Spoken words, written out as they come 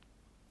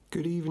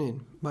Good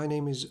evening. My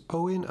name is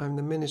Owen. I'm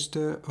the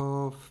minister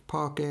of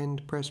Park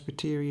End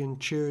Presbyterian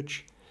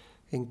Church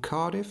in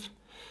Cardiff.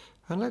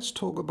 And let's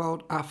talk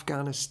about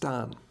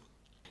Afghanistan.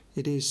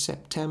 It is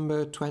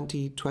September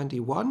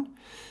 2021,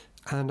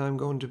 and I'm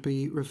going to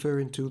be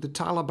referring to the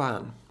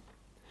Taliban.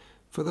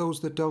 For those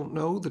that don't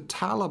know, the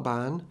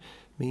Taliban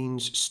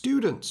means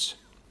students.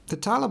 The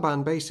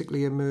Taliban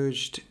basically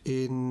emerged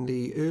in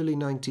the early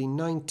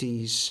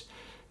 1990s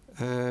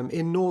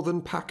in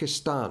northern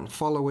Pakistan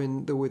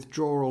following the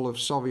withdrawal of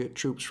Soviet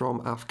troops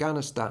from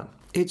Afghanistan.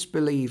 It's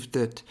believed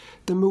that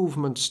the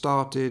movement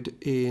started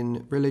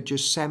in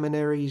religious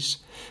seminaries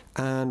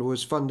and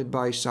was funded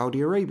by Saudi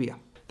Arabia.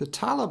 The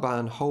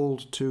Taliban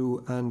hold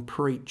to and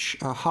preach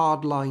a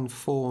hardline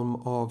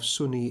form of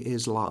Sunni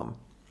Islam.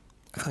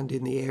 And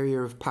in the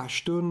area of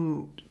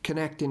Pashtun,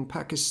 connecting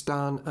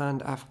Pakistan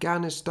and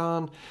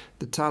Afghanistan,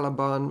 the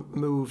Taliban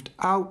moved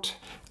out,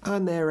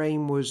 and their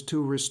aim was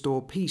to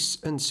restore peace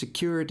and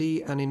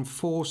security and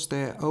enforce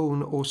their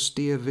own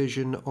austere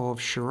vision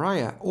of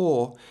Sharia,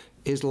 or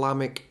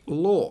Islamic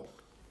law.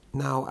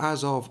 Now,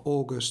 as of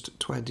August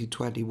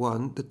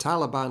 2021, the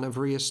Taliban have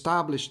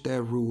re-established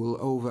their rule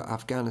over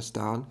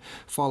Afghanistan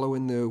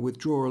following the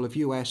withdrawal of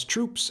US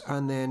troops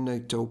and their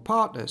NATO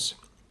partners.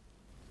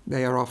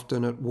 They are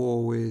often at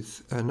war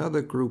with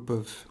another group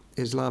of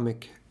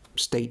Islamic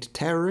State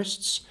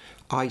terrorists,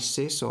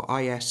 ISIS or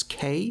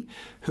ISK,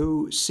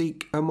 who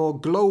seek a more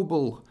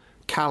global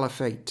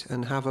caliphate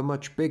and have a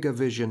much bigger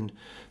vision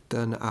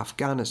than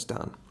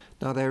Afghanistan.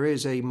 Now, there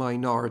is a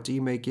minority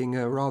making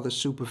a rather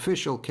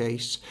superficial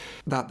case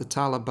that the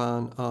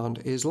Taliban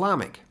aren't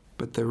Islamic.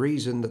 But the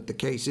reason that the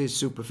case is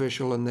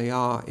superficial and they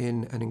are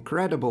in an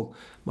incredible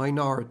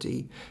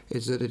minority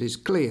is that it is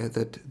clear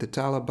that the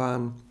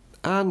Taliban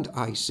and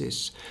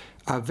ISIS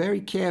are very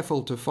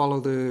careful to follow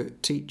the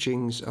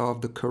teachings of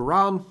the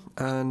Quran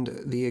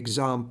and the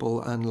example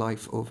and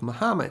life of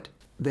Muhammad.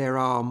 There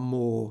are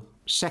more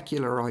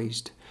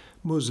secularized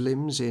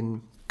Muslims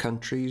in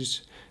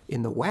countries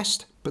in the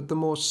West, but the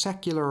more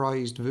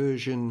secularized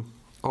version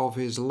of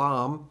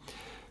Islam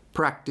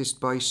practiced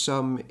by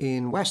some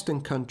in Western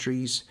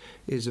countries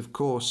is of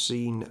course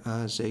seen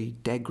as a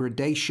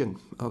degradation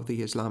of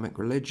the Islamic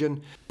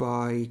religion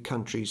by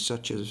countries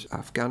such as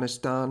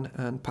Afghanistan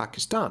and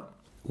Pakistan.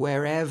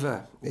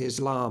 Wherever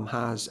Islam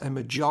has a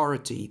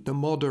majority, the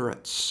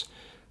moderates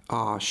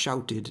are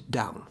shouted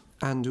down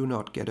and do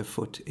not get a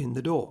foot in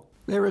the door.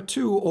 There are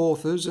two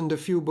authors and a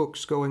few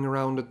books going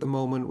around at the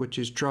moment which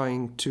is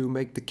trying to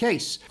make the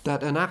case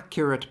that an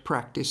accurate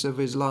practice of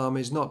Islam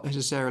is not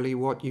necessarily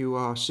what you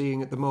are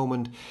seeing at the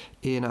moment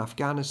in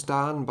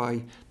Afghanistan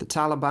by the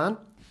Taliban,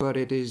 but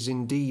it is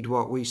indeed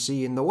what we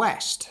see in the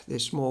West,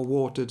 this more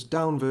watered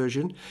down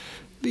version.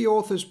 The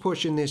authors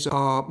pushing this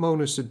are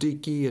Mona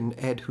Siddiqui and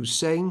Ed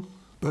Husain,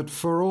 but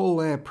for all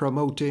their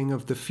promoting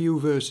of the few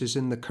verses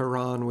in the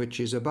Quran which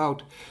is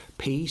about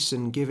peace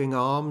and giving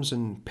alms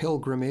and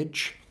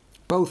pilgrimage,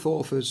 both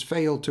authors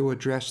fail to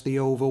address the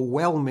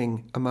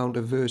overwhelming amount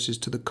of verses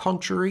to the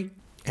contrary.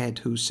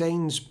 Ed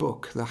Husain's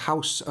book, The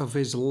House of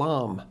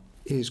Islam,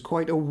 is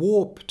quite a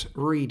warped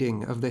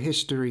reading of the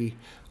history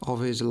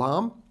of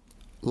Islam,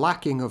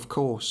 lacking, of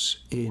course,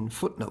 in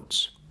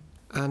footnotes.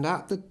 And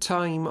at the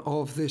time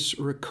of this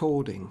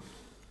recording,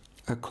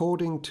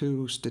 according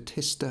to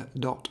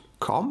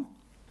Statista.com,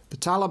 the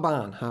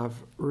Taliban have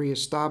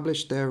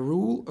re-established their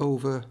rule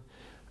over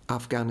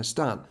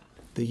Afghanistan.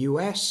 The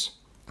US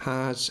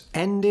has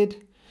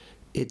ended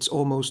its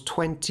almost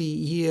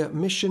 20-year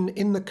mission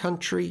in the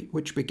country,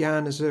 which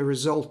began as a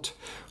result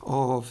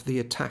of the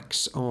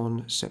attacks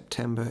on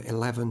September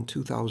 11,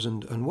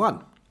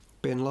 2001.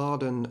 Bin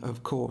Laden,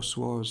 of course,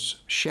 was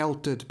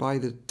sheltered by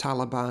the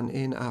Taliban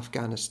in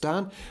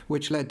Afghanistan,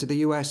 which led to the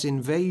US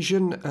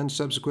invasion and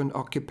subsequent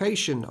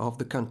occupation of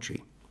the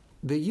country.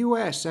 The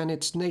US and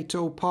its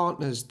NATO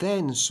partners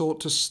then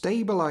sought to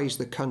stabilize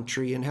the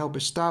country and help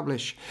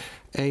establish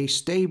a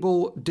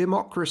stable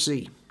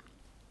democracy.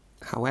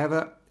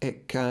 However,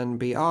 it can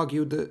be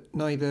argued that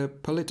neither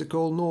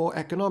political nor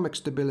economic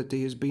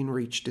stability has been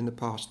reached in the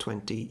past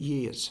 20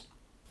 years.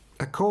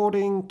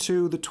 According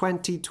to the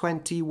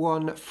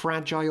 2021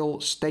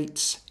 Fragile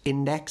States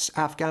Index,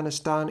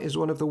 Afghanistan is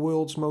one of the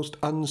world's most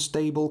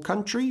unstable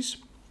countries.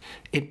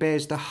 It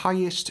bears the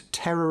highest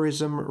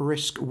terrorism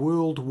risk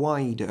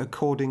worldwide,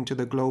 according to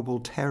the Global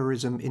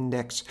Terrorism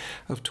Index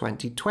of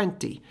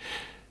 2020.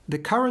 The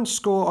current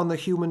score on the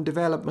Human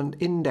Development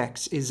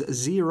Index is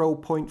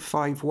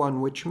 0.51,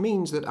 which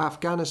means that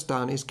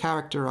Afghanistan is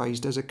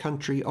characterized as a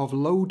country of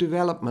low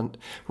development,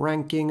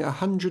 ranking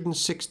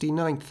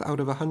 169th out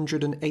of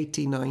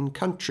 189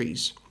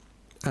 countries.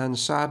 And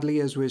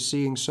sadly, as we're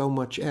seeing so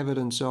much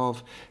evidence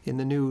of in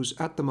the news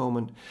at the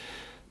moment,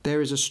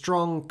 there is a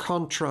strong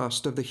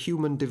contrast of the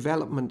Human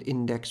Development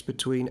Index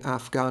between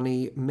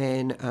Afghani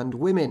men and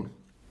women,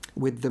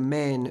 with the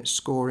men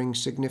scoring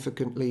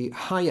significantly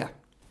higher.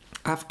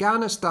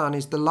 Afghanistan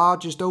is the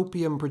largest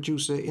opium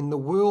producer in the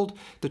world,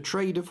 the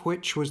trade of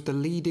which was the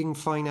leading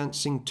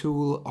financing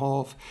tool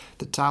of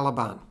the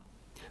Taliban.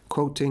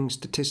 Quoting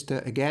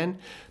Statista again,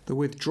 The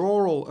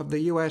withdrawal of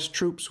the US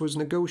troops was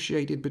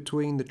negotiated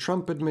between the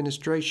Trump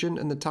administration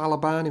and the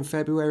Taliban in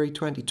February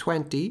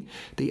 2020.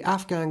 The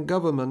Afghan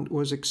government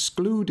was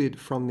excluded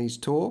from these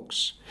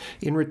talks.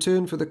 In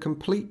return for the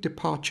complete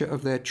departure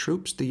of their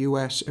troops, the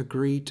US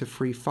agreed to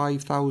free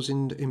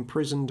 5,000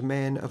 imprisoned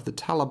men of the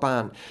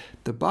Taliban.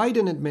 The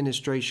Biden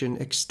administration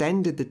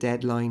extended the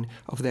deadline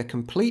of their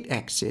complete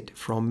exit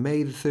from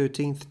May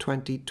 13th,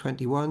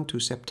 2021 to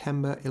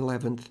September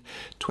 11th,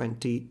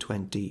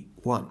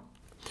 2021.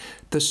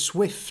 The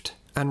swift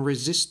and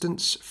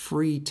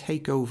resistance-free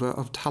takeover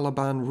of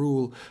Taliban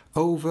rule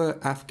over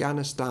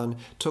Afghanistan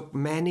took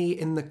many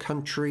in the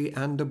country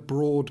and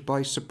abroad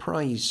by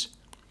surprise.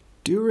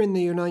 During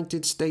the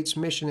United States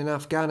mission in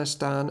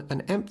Afghanistan,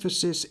 an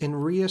emphasis in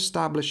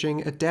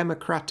re-establishing a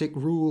democratic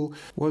rule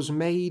was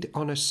made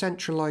on a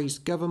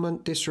centralized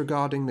government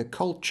disregarding the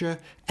culture,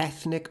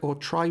 ethnic or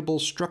tribal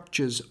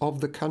structures of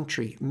the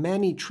country.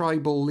 Many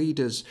tribal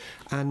leaders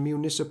and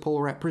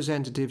municipal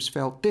representatives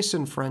felt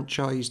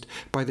disenfranchised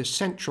by the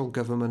central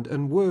government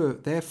and were,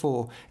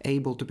 therefore,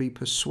 able to be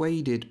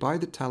persuaded by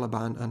the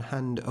Taliban and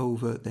hand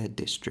over their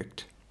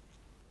district.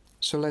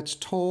 So let's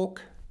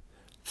talk,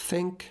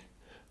 think,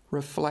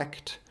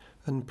 reflect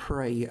and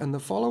pray. And the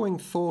following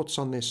thoughts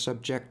on this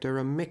subject are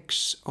a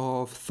mix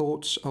of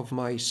thoughts of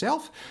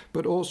myself,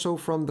 but also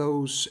from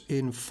those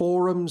in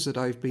forums that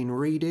I've been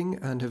reading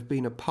and have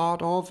been a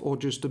part of or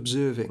just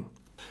observing.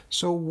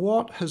 So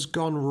what has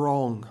gone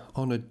wrong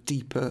on a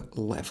deeper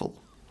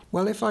level?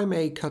 Well, if I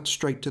may cut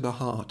straight to the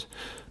heart,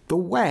 the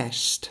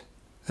West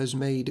has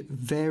made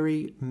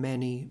very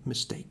many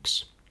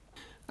mistakes.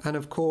 And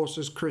of course,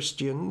 as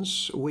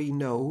Christians, we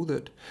know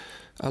that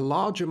a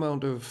large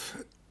amount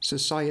of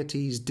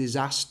society's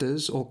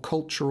disasters or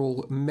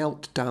cultural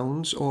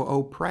meltdowns or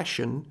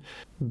oppression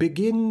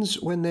begins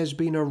when there's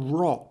been a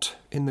rot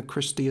in the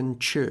Christian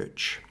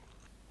church.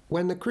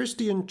 When the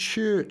Christian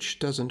church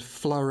doesn't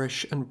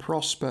flourish and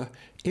prosper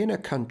in a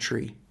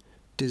country,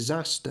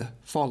 disaster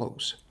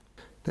follows.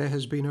 There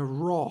has been a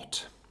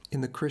rot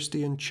in the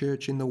Christian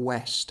church in the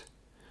West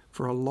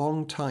for a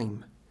long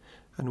time,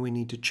 and we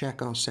need to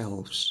check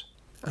ourselves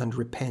and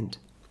repent.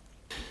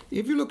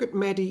 If you look at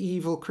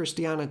medieval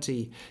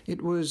Christianity,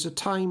 it was a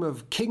time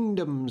of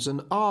kingdoms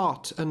and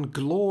art and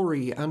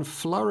glory and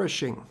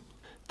flourishing.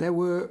 There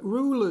were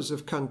rulers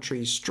of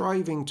countries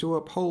striving to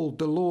uphold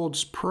the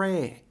Lord's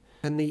Prayer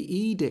and the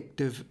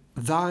edict of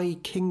 "Thy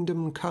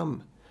kingdom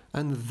come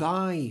and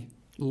Thy,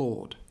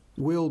 Lord,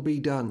 will be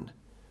done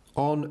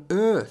on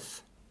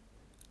earth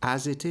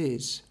as it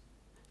is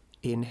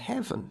in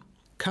heaven."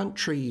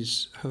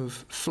 Countries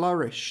have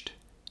flourished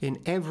in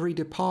every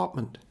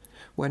department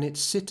when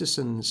its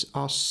citizens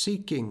are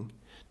seeking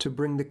to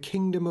bring the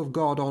kingdom of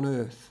God on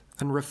earth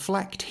and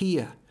reflect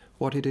here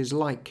what it is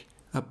like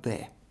up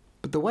there.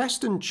 But the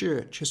Western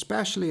Church,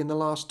 especially in the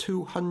last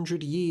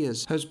 200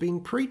 years, has been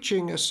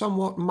preaching a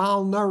somewhat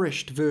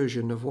malnourished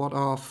version of what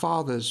our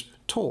fathers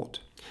taught,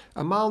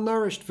 a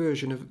malnourished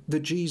version of the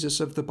Jesus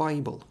of the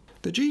Bible.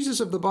 The Jesus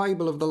of the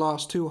Bible of the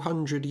last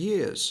 200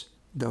 years,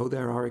 though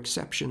there are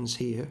exceptions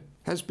here,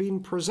 has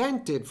been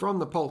presented from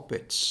the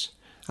pulpits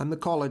and the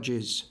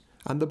colleges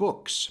and the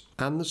books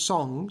and the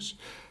songs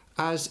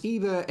as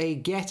either a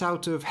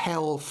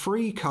get-out-of-hell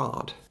free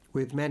card,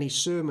 with many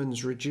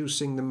sermons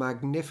reducing the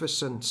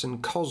magnificence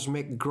and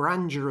cosmic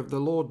grandeur of the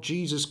Lord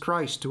Jesus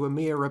Christ to a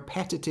mere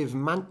repetitive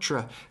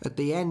mantra at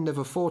the end of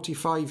a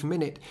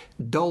 45-minute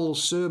dull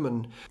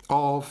sermon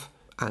of,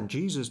 "And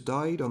Jesus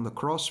died on the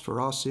cross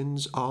for our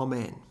sins,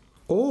 amen."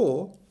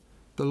 Or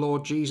the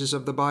Lord Jesus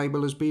of the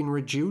Bible has been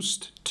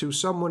reduced to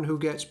someone who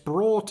gets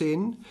brought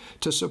in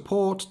to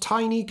support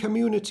tiny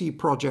community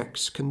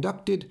projects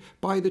conducted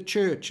by the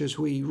church as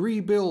we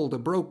rebuild a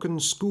broken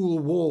school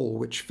wall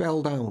which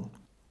fell down.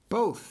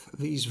 Both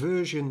these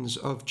versions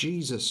of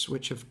Jesus,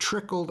 which have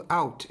trickled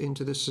out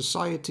into the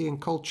society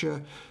and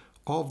culture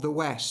of the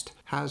West,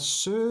 has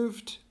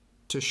served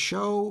to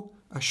show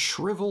a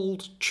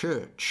shriveled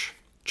church.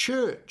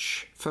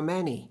 Church, for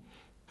many,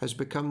 has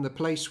become the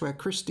place where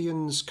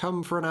Christians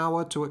come for an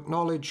hour to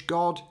acknowledge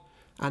God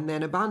and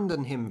then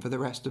abandon him for the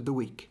rest of the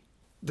week.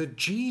 The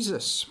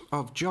Jesus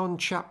of John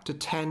chapter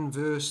 10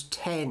 verse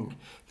 10,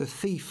 the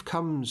thief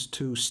comes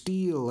to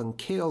steal and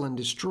kill and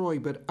destroy,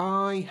 but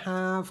I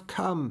have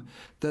come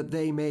that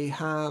they may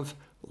have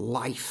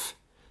life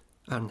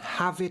and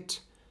have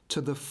it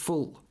to the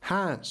full,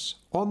 has,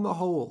 on the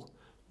whole,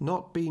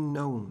 not been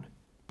known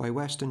by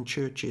Western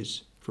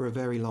churches for a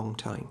very long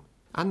time.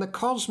 And the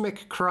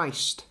cosmic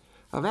Christ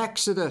of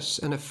Exodus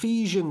and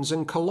Ephesians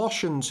and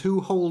Colossians, who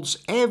holds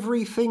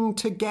everything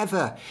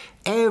together,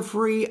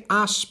 every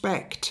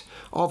aspect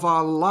of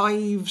our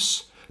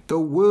lives, the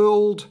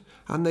world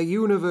and the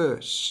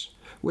universe,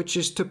 which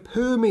is to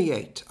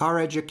permeate our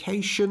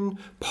education,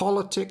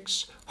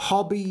 politics,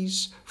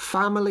 hobbies,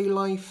 family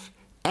life,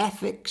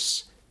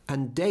 ethics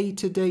and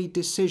day-to-day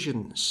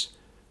decisions,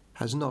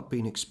 has not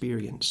been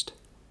experienced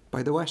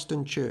by the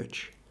Western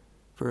Church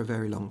for a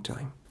very long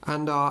time.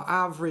 And our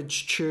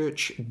average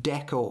church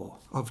decor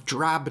of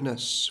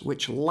drabness,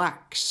 which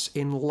lacks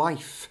in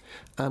life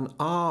and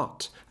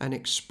art and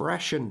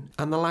expression,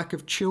 and the lack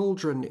of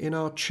children in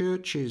our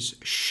churches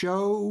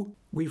show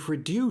we've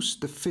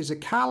reduced the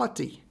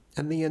physicality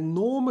and the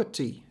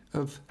enormity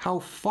of how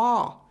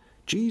far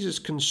Jesus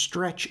can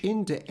stretch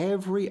into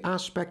every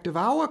aspect of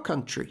our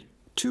country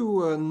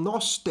to a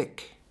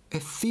Gnostic,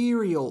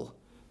 ethereal,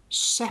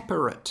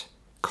 separate,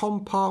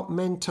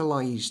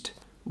 compartmentalized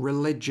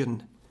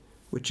religion,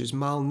 which is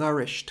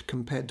malnourished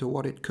compared to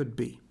what it could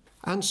be.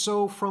 And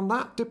so from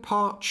that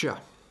departure,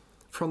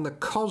 from the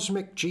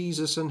cosmic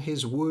Jesus and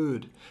his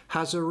word,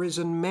 has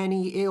arisen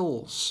many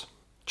ills,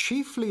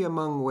 chiefly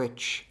among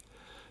which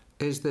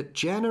is that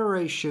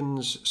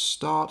generations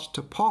start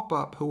to pop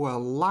up who are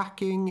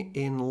lacking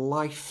in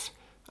life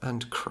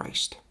and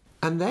Christ.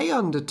 And they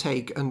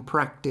undertake and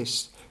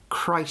practice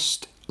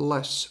Christless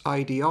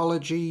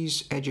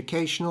ideologies,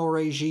 educational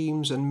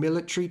regimes, and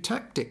military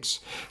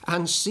tactics,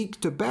 and seek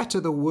to better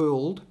the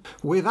world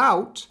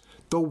without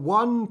the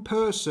one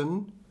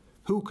person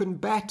who can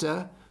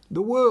better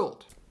the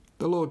world,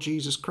 the Lord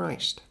Jesus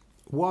Christ.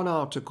 One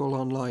article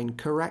online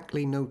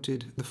correctly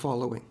noted the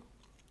following: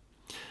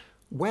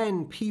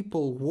 when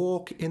people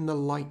walk in the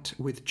light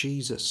with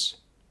Jesus,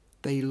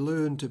 they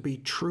learn to be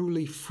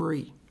truly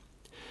free.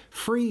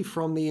 Free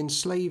from the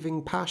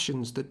enslaving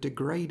passions that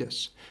degrade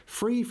us,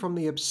 free from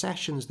the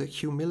obsessions that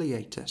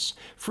humiliate us,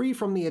 free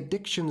from the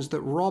addictions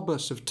that rob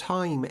us of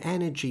time,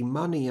 energy,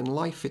 money, and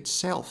life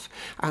itself.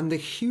 And the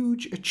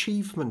huge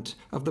achievement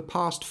of the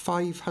past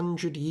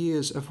 500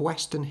 years of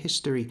Western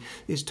history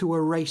is to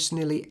erase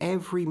nearly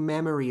every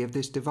memory of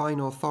this divine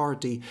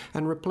authority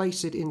and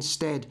replace it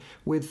instead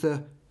with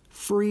the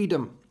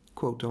freedom,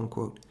 quote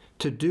unquote,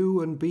 to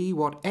do and be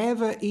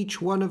whatever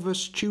each one of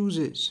us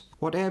chooses,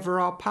 whatever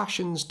our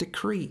passions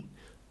decree,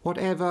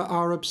 whatever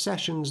our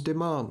obsessions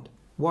demand,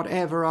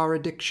 whatever our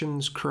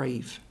addictions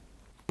crave.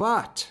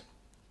 But,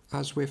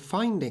 as we're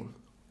finding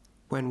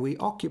when we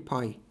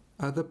occupy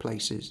other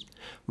places,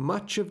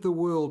 much of the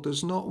world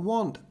does not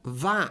want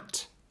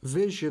that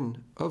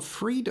vision of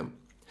freedom.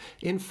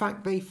 In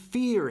fact, they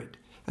fear it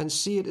and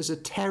see it as a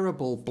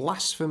terrible,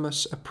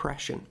 blasphemous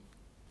oppression.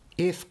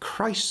 If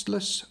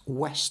Christless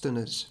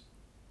Westerners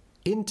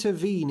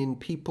intervene in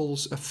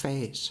people's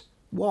affairs,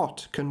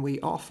 what can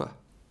we offer?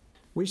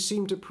 We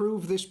seem to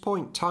prove this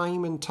point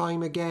time and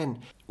time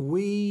again.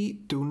 We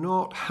do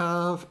not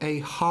have a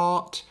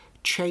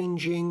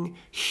heart-changing,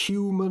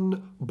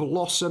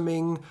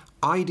 human-blossoming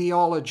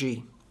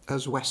ideology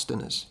as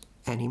Westerners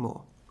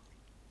anymore.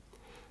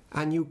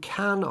 And you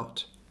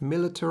cannot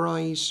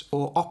militarize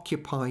or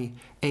occupy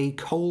a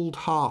cold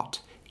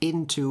heart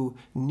into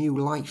new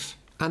life.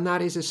 And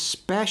that is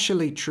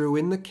especially true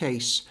in the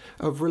case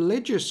of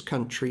religious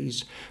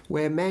countries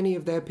where many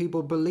of their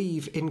people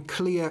believe in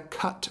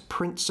clear-cut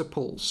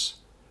principles.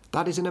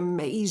 That is an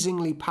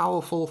amazingly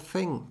powerful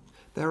thing.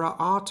 There are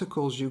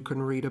articles you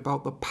can read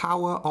about the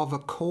power of a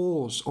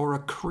cause or a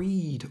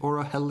creed or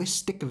a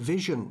holistic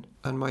vision.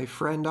 And my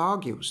friend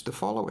argues the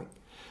following.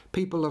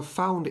 People have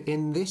found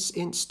in this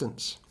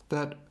instance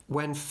that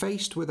when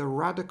faced with a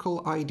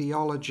radical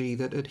ideology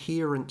that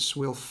adherents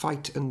will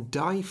fight and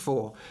die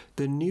for,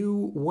 the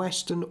new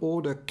Western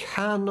order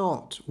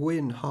cannot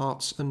win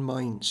hearts and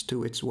minds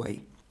to its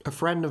way. A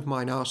friend of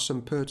mine asked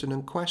some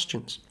pertinent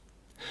questions.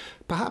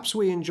 Perhaps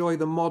we enjoy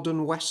the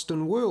modern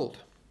Western world.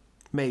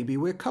 Maybe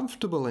we're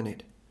comfortable in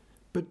it.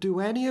 But do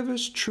any of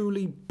us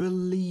truly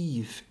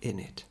believe in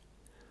it?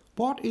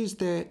 What is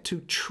there to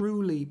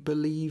truly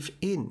believe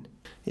in?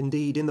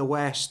 Indeed, in the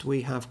West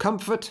we have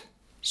comfort,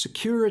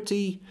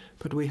 security,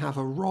 but we have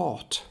a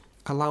rot.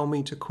 Allow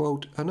me to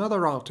quote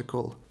another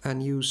article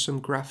and use some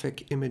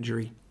graphic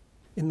imagery.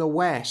 In the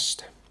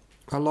West,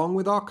 along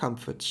with our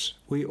comforts,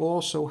 we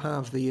also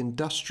have the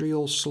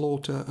industrial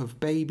slaughter of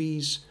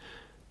babies,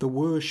 the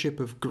worship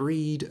of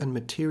greed and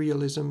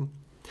materialism,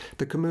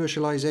 the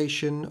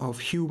commercialization of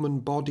human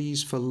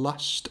bodies for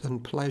lust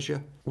and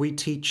pleasure. We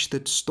teach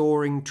that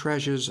storing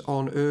treasures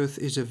on earth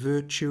is a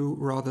virtue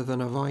rather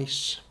than a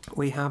vice.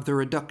 We have the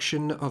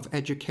reduction of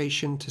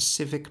education to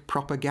civic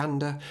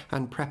propaganda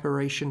and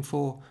preparation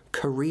for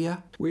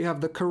career. We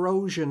have the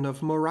corrosion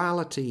of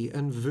morality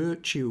and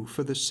virtue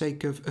for the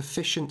sake of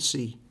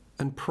efficiency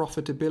and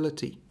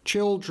profitability.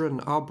 Children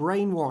are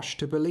brainwashed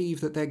to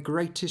believe that their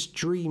greatest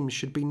dreams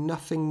should be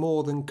nothing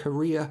more than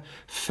career,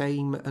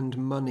 fame, and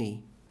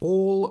money.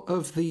 All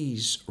of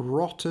these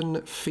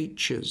rotten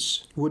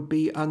features would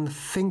be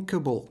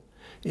unthinkable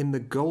in the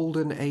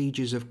golden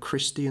ages of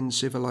Christian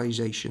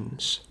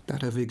civilizations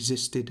that have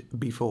existed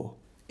before.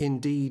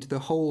 Indeed, the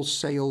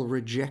wholesale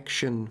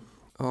rejection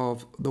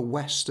of the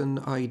Western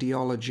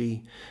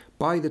ideology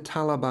by the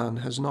Taliban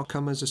has not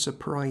come as a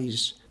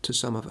surprise to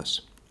some of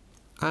us.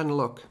 And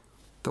look,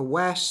 the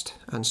West,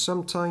 and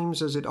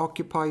sometimes as it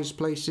occupies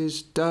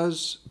places,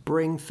 does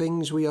bring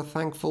things we are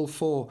thankful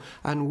for,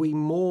 and we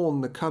mourn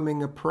the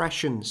coming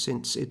oppression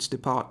since its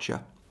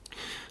departure.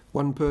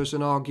 One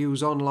person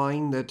argues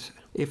online that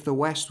if the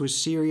West was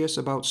serious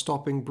about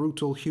stopping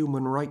brutal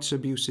human rights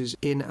abuses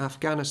in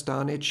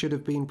Afghanistan, it should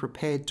have been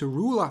prepared to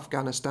rule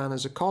Afghanistan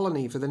as a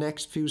colony for the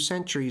next few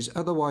centuries.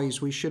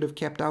 Otherwise, we should have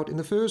kept out in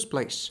the first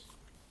place.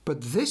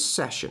 But this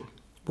session,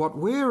 what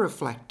we're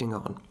reflecting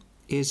on,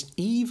 is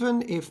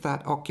even if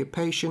that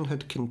occupation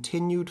had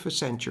continued for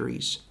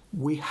centuries,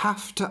 we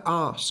have to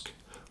ask,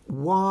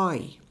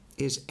 why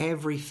is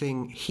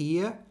everything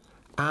here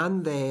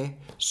and there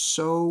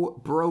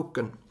so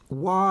broken?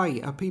 Why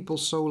are people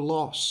so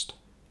lost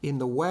in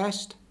the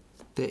West,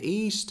 the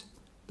East,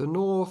 the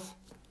North,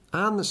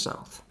 and the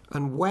South?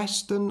 And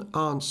Western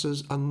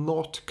answers are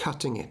not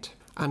cutting it.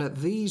 And at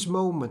these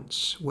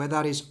moments where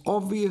that is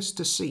obvious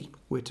to see,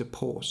 we're to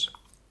pause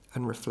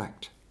and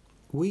reflect.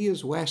 We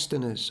as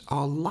Westerners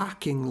are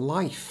lacking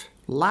life,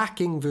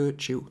 lacking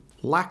virtue,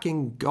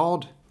 lacking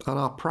God, and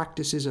our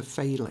practices are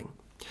failing.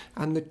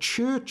 And the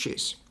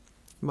churches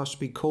must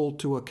be called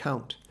to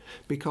account,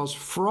 because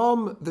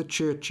from the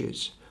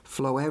churches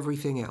flow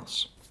everything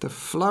else. The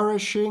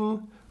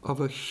flourishing of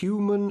a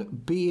human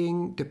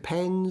being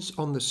depends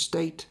on the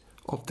state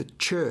of the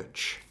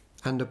church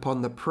and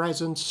upon the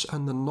presence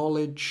and the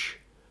knowledge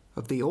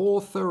of the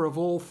author of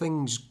all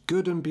things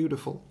good and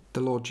beautiful,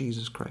 the Lord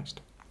Jesus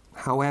Christ.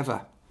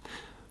 However,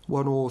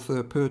 one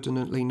author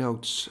pertinently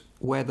notes,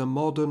 where the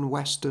modern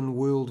Western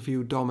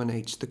worldview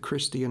dominates, the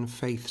Christian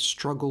faith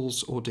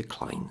struggles or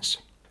declines.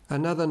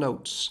 Another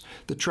notes,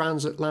 the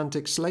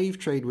transatlantic slave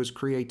trade was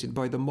created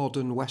by the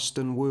modern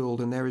Western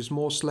world, and there is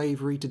more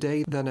slavery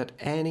today than at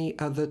any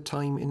other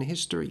time in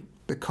history.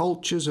 The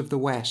cultures of the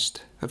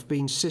West have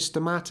been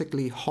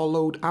systematically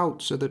hollowed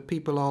out so that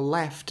people are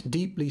left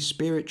deeply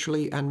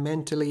spiritually and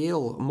mentally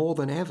ill more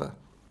than ever.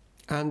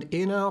 And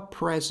in our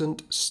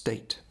present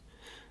state,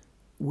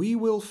 we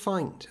will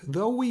find,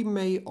 though we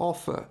may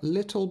offer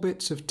little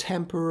bits of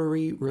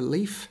temporary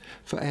relief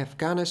for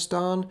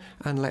Afghanistan,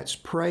 and let's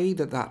pray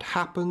that that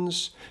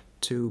happens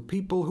to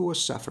people who are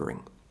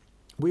suffering,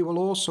 we will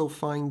also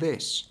find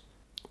this.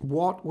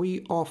 What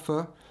we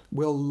offer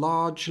will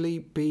largely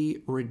be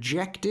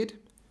rejected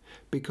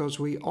because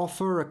we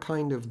offer a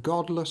kind of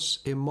godless,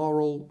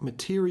 immoral,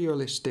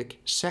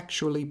 materialistic,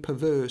 sexually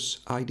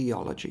perverse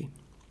ideology.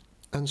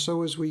 And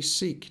so as we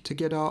seek to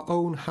get our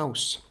own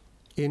house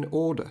in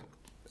order,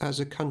 as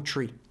a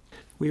country,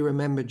 we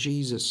remember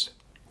Jesus,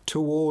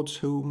 towards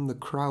whom the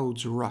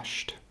crowds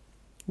rushed.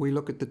 We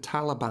look at the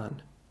Taliban,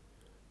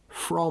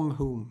 from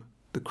whom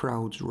the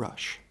crowds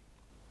rush.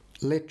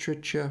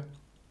 Literature,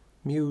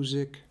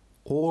 music,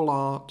 all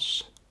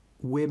arts,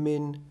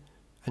 women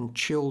and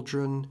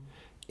children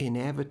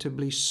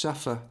inevitably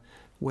suffer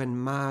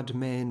when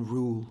madmen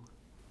rule.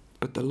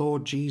 But the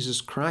Lord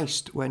Jesus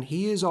Christ, when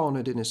he is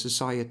honoured in a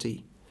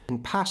society, in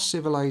past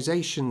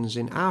civilizations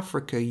in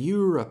Africa,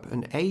 Europe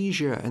and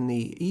Asia and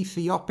the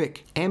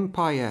Ethiopic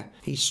Empire,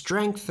 he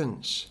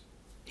strengthens,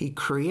 he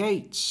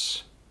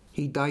creates,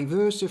 he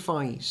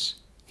diversifies,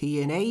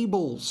 he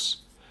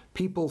enables,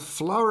 people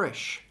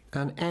flourish,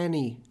 and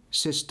any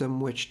system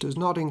which does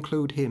not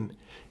include him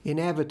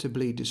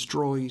inevitably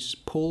destroys,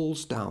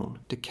 pulls down,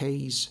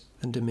 decays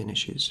and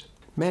diminishes.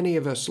 Many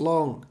of us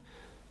long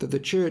that the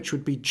church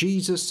would be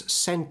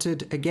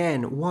Jesus-centered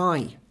again.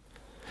 Why?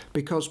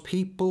 Because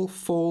people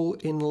fall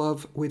in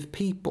love with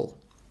people,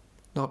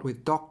 not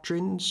with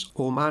doctrines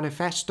or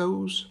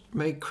manifestos.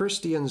 May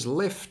Christians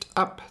lift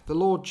up the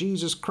Lord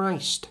Jesus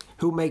Christ,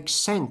 who makes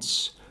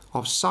sense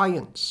of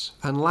science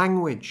and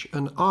language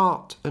and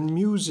art and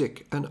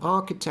music and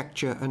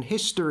architecture and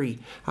history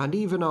and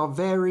even our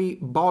very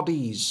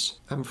bodies.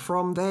 And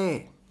from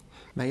there,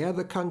 may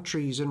other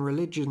countries and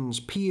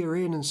religions peer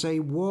in and say,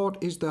 what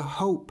is the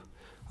hope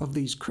of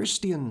these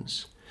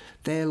Christians?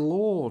 Their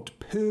Lord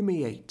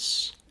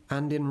permeates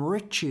and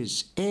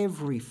enriches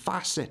every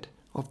facet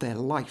of their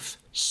life,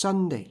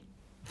 Sunday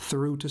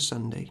through to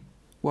Sunday.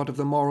 What have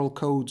the moral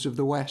codes of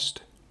the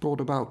West brought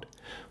about?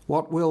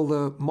 What will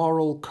the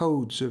moral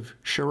codes of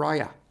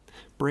Sharia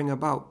bring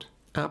about?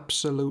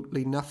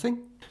 Absolutely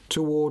nothing.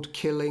 Toward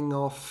killing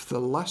off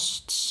the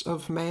lusts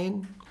of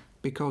men,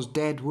 because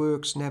dead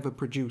works never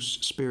produce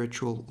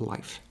spiritual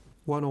life.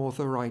 One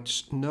author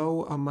writes,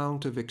 no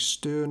amount of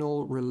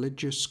external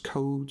religious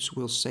codes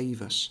will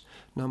save us,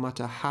 no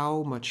matter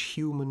how much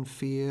human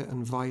fear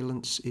and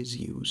violence is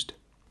used.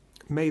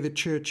 May the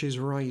churches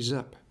rise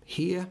up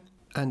here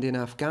and in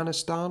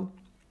Afghanistan.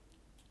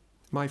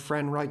 My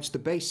friend writes, the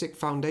basic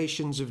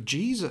foundations of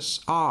Jesus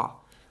are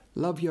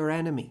love your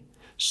enemy,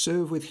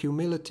 serve with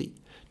humility,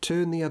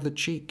 turn the other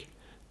cheek,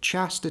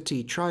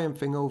 chastity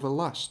triumphing over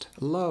lust,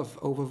 love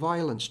over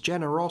violence,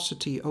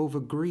 generosity over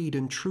greed,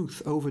 and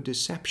truth over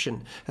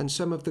deception. And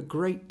some of the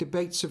great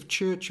debates of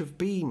church have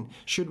been,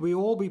 should we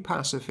all be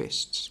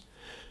pacifists?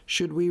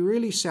 Should we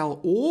really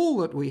sell all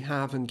that we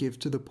have and give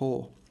to the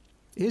poor?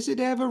 Is it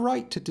ever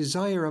right to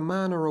desire a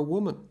man or a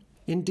woman?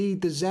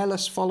 Indeed, the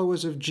zealous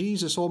followers of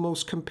Jesus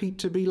almost compete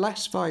to be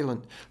less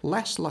violent,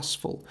 less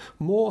lustful,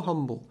 more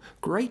humble,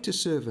 greater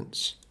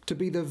servants, to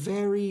be the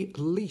very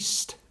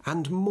least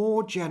and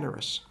more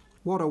generous.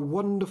 What a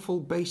wonderful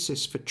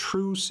basis for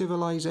true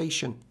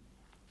civilization.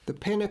 The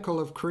pinnacle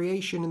of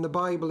creation in the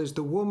Bible is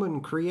the woman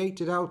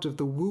created out of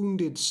the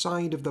wounded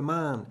side of the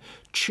man.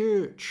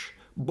 Church,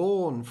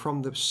 born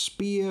from the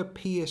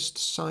spear-pierced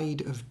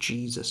side of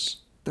Jesus.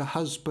 The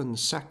husband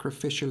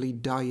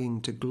sacrificially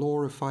dying to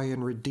glorify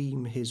and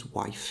redeem his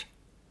wife.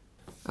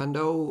 And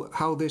oh,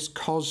 how this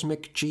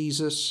cosmic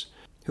Jesus,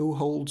 who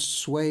holds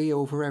sway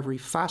over every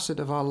facet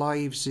of our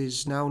lives,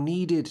 is now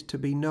needed to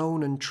be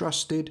known and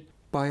trusted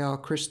by our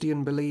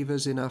Christian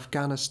believers in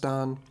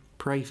Afghanistan.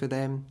 Pray for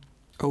them.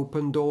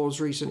 Open Doors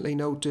recently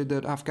noted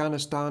that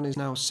Afghanistan is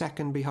now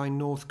second behind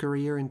North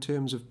Korea in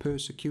terms of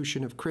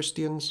persecution of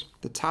Christians.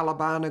 The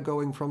Taliban are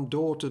going from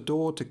door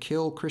to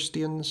kill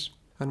Christians.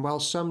 And while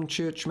some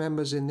church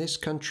members in this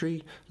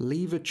country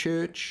leave a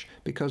church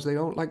because they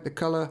don't like the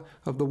colour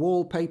of the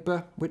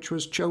wallpaper which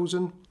was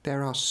chosen,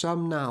 there are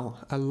some now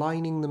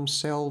aligning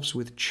themselves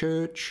with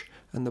church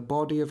and the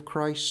body of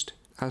Christ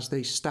as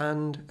they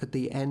stand at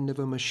the end of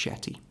a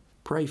machete.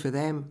 Pray for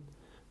them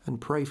and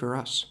pray for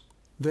us.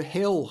 The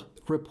Hill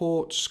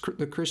reports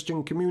the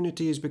Christian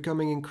community is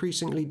becoming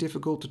increasingly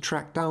difficult to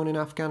track down in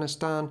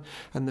Afghanistan,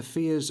 and the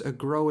fears are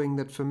growing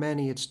that for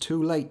many it's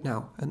too late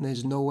now and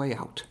there's no way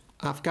out.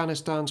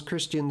 Afghanistan's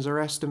Christians are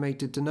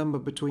estimated to number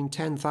between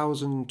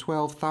 10,000 and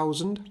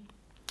 12,000.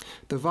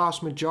 The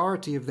vast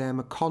majority of them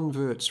are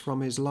converts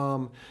from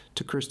Islam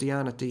to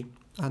Christianity,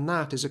 and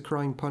that is a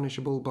crime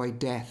punishable by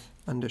death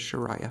under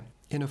Sharia.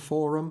 In a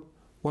forum,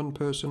 one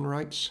person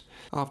writes,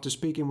 "After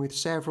speaking with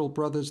several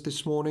brothers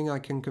this morning, I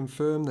can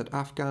confirm that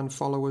Afghan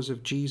followers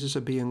of Jesus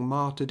are being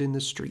martyred in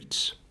the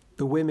streets.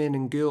 The women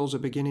and girls are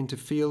beginning to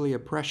feel the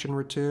oppression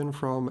return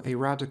from a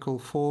radical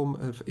form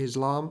of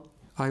Islam.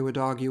 I would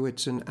argue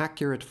it's an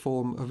accurate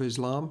form of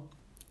Islam,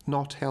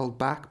 not held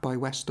back by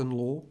Western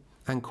law."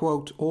 And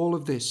quote, "All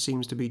of this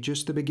seems to be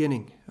just the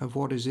beginning of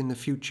what is in the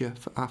future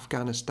for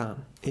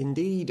Afghanistan."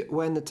 Indeed,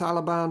 when the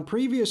Taliban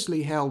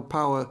previously held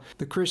power,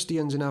 the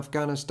Christians in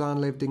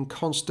Afghanistan lived in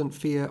constant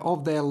fear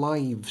of their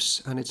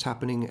lives, and it's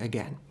happening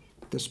again.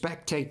 The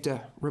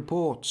Spectator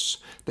reports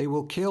they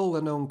will kill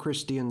the known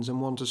Christians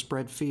and want to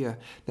spread fear.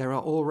 There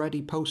are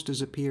already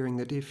posters appearing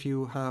that if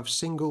you have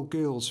single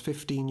girls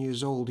 15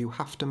 years old, you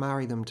have to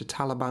marry them to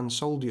Taliban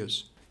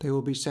soldiers. They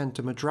will be sent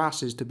to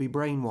madrasas to be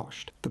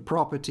brainwashed. The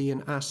property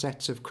and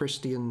assets of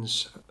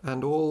Christians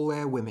and all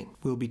their women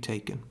will be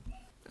taken.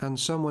 And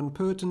someone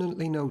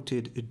pertinently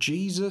noted,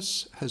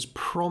 Jesus has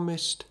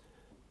promised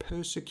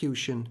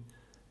persecution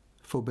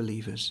for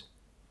believers.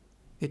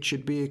 It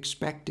should be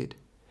expected.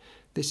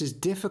 This is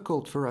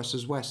difficult for us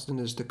as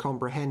Westerners to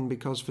comprehend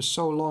because for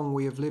so long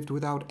we have lived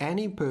without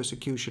any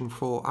persecution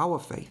for our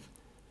faith.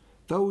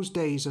 Those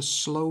days are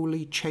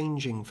slowly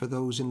changing for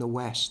those in the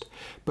West,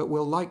 but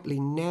will likely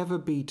never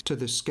be to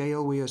the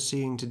scale we are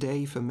seeing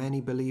today for many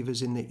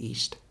believers in the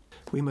East.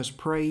 We must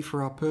pray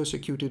for our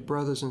persecuted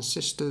brothers and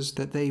sisters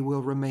that they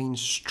will remain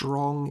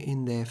strong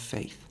in their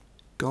faith.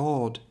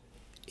 God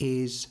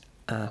is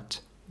at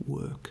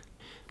work.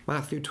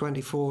 Matthew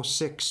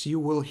 24:6, "You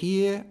will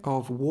hear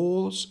of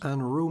wars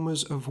and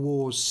rumours of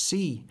wars.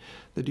 See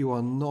that you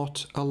are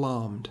not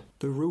alarmed.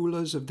 The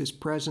rulers of this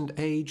present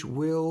age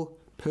will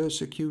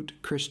persecute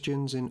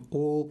Christians in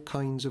all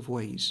kinds of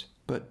ways.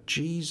 But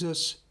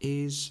Jesus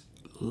is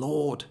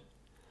Lord,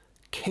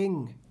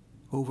 King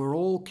over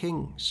all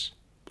kings,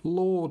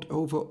 Lord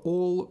over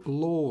all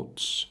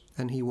lords,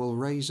 and he will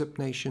raise up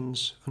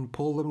nations and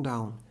pull them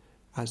down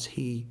as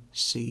he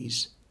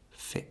sees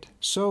fit."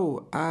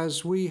 So,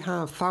 as we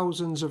have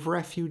thousands of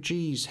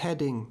refugees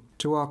heading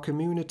to our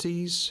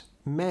communities,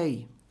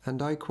 may,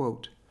 and I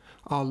quote,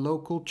 "our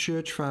local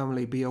church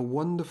family be a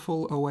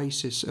wonderful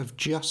oasis of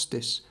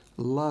justice,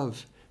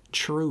 love,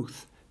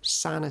 truth,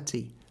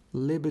 sanity,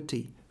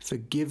 liberty,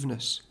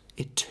 forgiveness,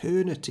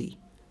 eternity,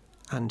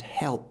 and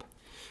help."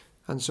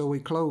 And so we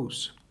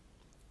close.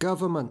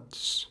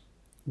 Governments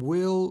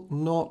will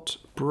not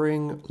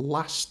bring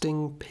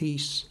lasting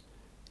peace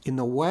in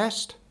the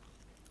West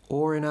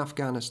or in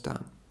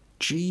Afghanistan.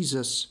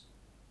 Jesus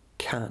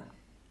can.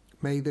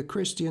 May the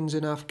Christians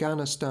in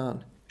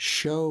Afghanistan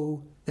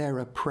show their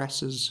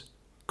oppressors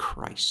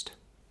Christ.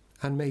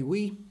 And may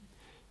we,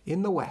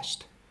 in the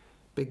West,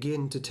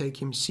 begin to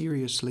take him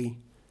seriously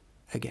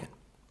again.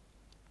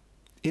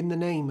 In the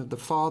name of the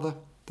Father,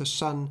 the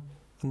Son,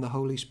 and the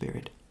Holy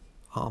Spirit.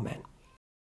 Amen.